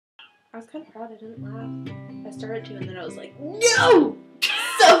I was kind of proud I didn't laugh. I started to, and then I was like, no!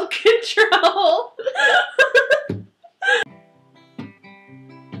 Self-control!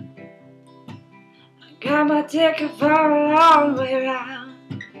 I got my ticket for a long way round.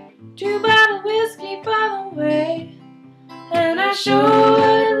 2 bottles whiskey for the way. And I sure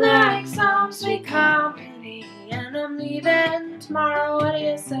would like some sweet company. And I'm leaving tomorrow, what do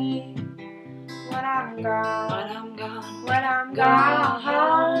you say? When I'm gone, when I'm gone, when I'm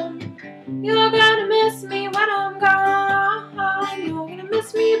gone. You're gonna miss me when I'm gone. You're gonna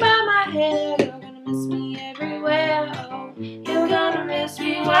miss me by my hair. You're gonna miss me everywhere. Oh, you're gonna miss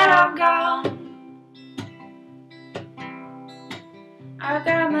me when I'm gone. I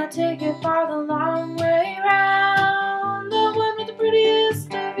got my ticket for the long way round, the one with the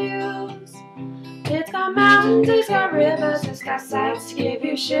prettiest of views. It's got mountains, it's got rivers, it's got sights to give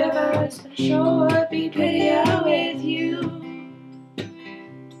you shivers. But it sure would be prettier with you.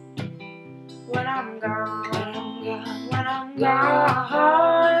 When I'm gone, when I'm gone, when I'm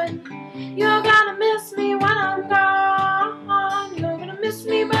gone. You're gonna miss me when I'm gone. You're gonna miss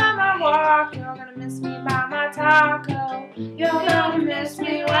me by my walk. You're gonna miss me by my taco. You're gonna miss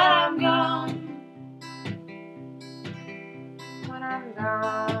me when I'm gone. When I'm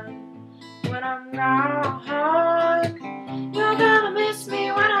gone, when I'm gone. You're gonna miss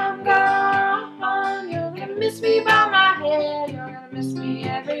me when I'm gone. You're gonna miss me by my hair. You're gonna miss me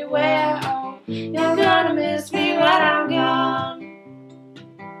everywhere. Oh, you're gonna miss me when I'm gone.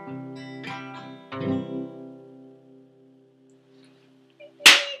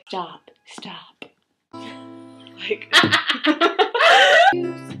 Stop. Like,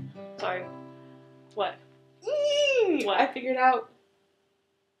 Sorry. what? What? I figured out.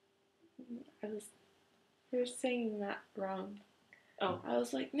 You're saying that wrong. Oh. I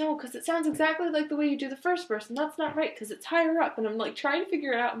was like, no, because it sounds exactly like the way you do the first verse, and that's not right, because it's higher up, and I'm like trying to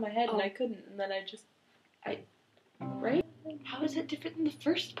figure it out in my head, and I couldn't, and then right? How is it different than the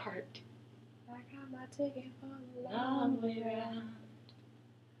first part? I got my ticket for a long way round.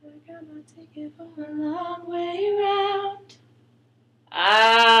 I got my ticket for a long way round.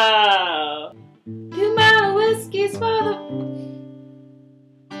 Oh. 2 bottle whiskeys for the...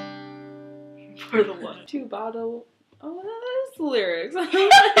 For the what? 2 bottle... Oh, that's the lyrics.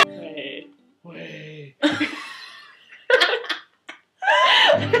 Way.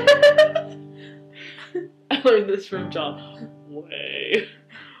 I learned this from John. Way.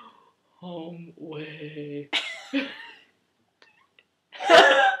 Home way.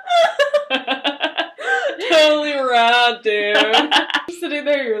 Totally rad, dude. I'm sitting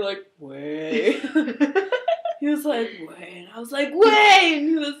there, you're like, way. He was like, way. And I was like, way. And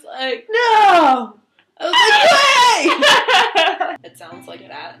he was like, no. I was like, way. It sounds like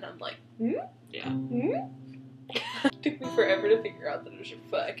that. And I'm like, Yeah. It took me forever to figure out that it was your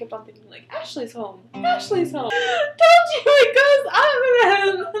foot. I kept on thinking, like, Ashley's home. Ashley's home. Told you it goes up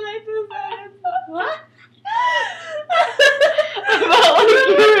and then I just said, what? I felt like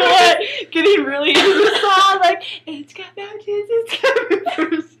you were like getting really into the song, like, it's got mountains, it's got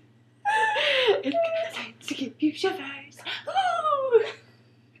rivers, it's got sights to give you shivers.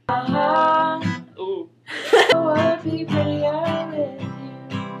 Ooh. It would be prettier with you.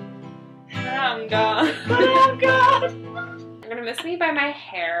 When I'm gone. When I'm gone. You're gonna miss me by my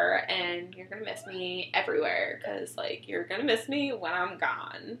hair, and you're gonna miss me everywhere, because, like, you're gonna miss me when I'm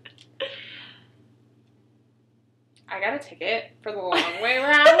gone. I got a ticket for the long way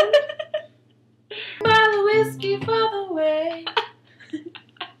round. Bottle of whiskey for the way.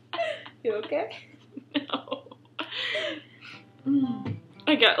 You okay? No.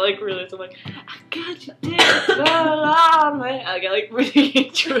 I got like really so like I got you ticket for a long way. I got like really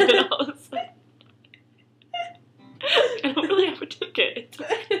into it. I was like, I don't really have a ticket.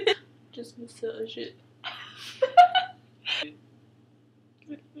 Just massage it.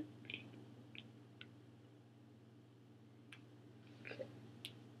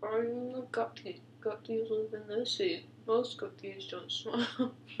 I'm a gutty. Gutties live in the sea. Most gutties don't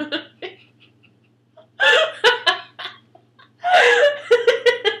smile.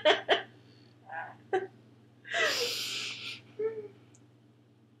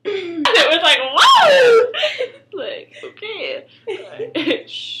 It was like, whoa! Like, okay. Right.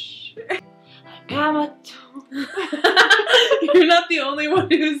 Shh. I got my You're not the only one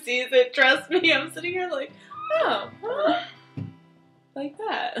who sees it. Trust me. I'm sitting here like, oh, huh? Like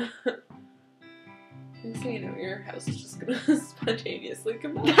that. Next thing you know, your house is just gonna spontaneously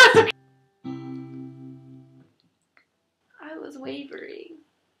combust. I was wavering.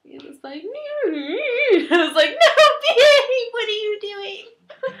 It was like, I was like, no, babe, what are you doing?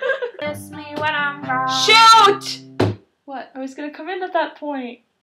 Miss me when I'm gone. Shoot! What? I was gonna come in at that point.